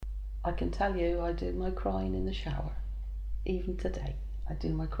I can tell you I do my crying in the shower. Even today, I do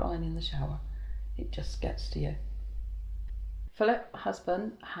my crying in the shower. It just gets to you. Philip,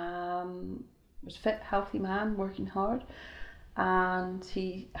 husband, was a fit, healthy man, working hard, and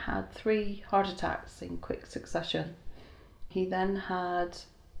he had 3 heart attacks in quick succession. He then had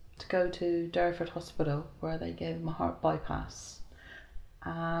to go to Derriford Hospital where they gave him a heart bypass,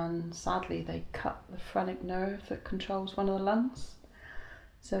 and sadly they cut the franic nerve that controls one of the lungs.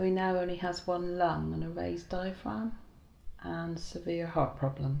 So he now only has one lung and a raised diaphragm and severe heart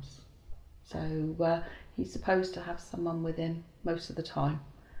problems. So he's supposed to have someone with him most of the time.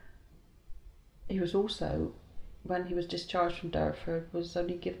 He was also, when he was discharged from Derriford, was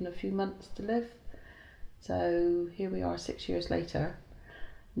only given a few months to live. So here we are 6 years later.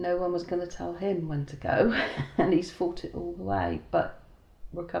 No one was going to tell him when to go and he's fought it all the way, but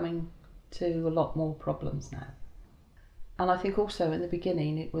we're coming to a lot more problems now. And I think also in the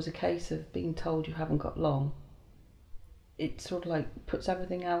beginning it was a case of being told you haven't got long. It sort of like puts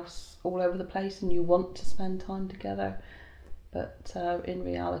everything else all over the place and you want to spend time together, but in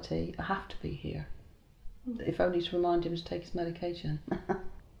reality I have to be here, if only to remind him to take his medication.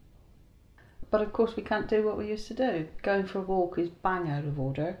 But of course we can't do what we used to do. Going for a walk is bang out of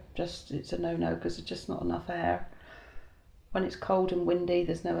order. It's a no-no because there's just not enough air. When it's cold and windy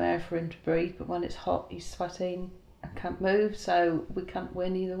there's no air for him to breathe, but when it's hot he's sweating and can't move, so we can't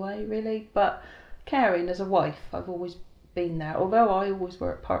win either way really. But caring as a wife, I've always been there, although I always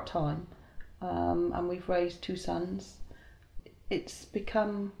work part-time, and we've raised 2 sons. It's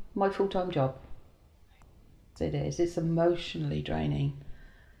become my full-time job. It is. It's emotionally draining.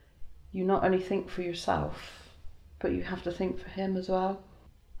 You not only think for yourself, but you have to think for him as well.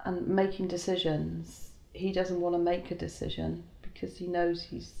 And making decisions, he doesn't want to make a decision because he knows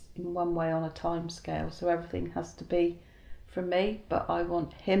he's in one way on a time scale, so everything has to be from me, but I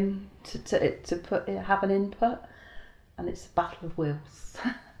want him to have an input, and it's a battle of wills.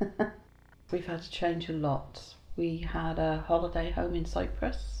 We've had to change a lot. We had a holiday home in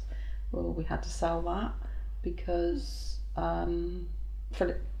Cyprus. Well, we had to sell that because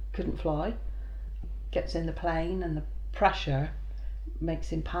Philip couldn't fly. Gets in the plane and the pressure makes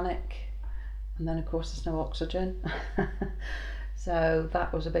him panic, and then of course there's no oxygen. So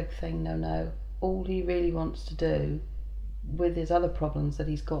that was a big thing, no. All he really wants to do with his other problems that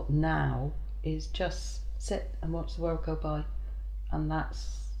he's got now is just sit and watch the world go by, and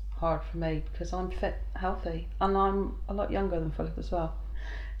that's hard for me because I'm fit, healthy, and I'm a lot younger than Philip as well,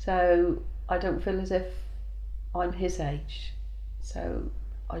 so I don't feel as if I'm his age. So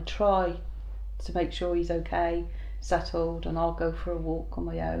I try to make sure he's okay, settled, and I'll go for a walk on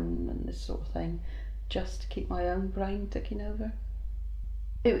my own and this sort of thing, just to keep my own brain ticking over.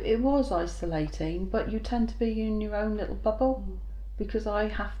 It was isolating, but you tend to be in your own little bubble because I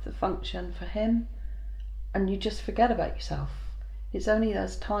have to function for him, and you just forget about yourself. It's only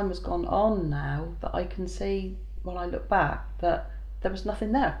as time has gone on now that I can see, when I look back, that there was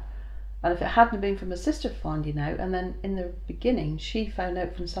nothing there. And if it hadn't been for my sister finding out, and then in the beginning she found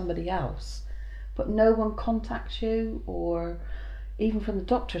out from somebody else, but no one contacts you, or even from the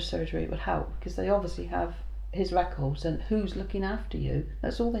doctor's surgery it would help because they obviously have his records and who's looking after you.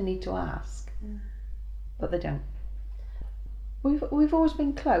 That's all they need to ask. But they don't. We've always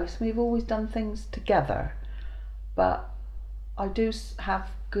been close, we've always done things together, but I do have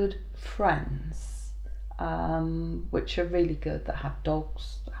good friends, which are really good, that have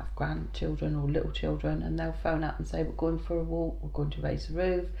dogs, that have grandchildren or little children, and they'll phone up and say, we're going for a walk, we're going to raise the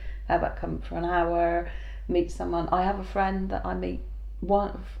roof, how about coming for an hour, meet someone. I have a friend that I meet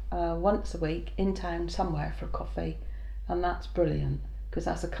once a week in town somewhere for coffee, and that's brilliant because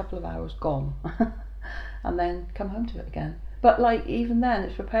that's a couple of hours gone and then come home to it again. But like even then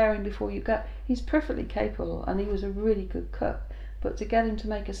it's preparing before you go. He's perfectly capable and he was a really good cook, but to get him to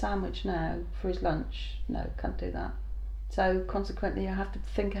make a sandwich now for his lunch, no, can't do that. So consequently I have to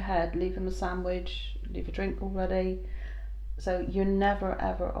think ahead, leave him a sandwich, leave a drink already, so you're never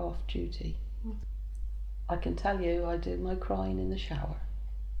ever off duty. I can tell you I do my crying in the shower.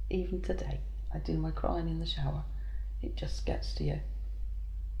 Even today, I do my crying in the shower. It just gets to you.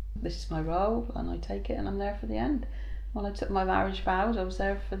 This is my role and I take it, and I'm there for the end. When I took my marriage vows, I was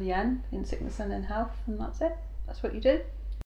there for the end, in sickness and in health, and that's it. That's what you do.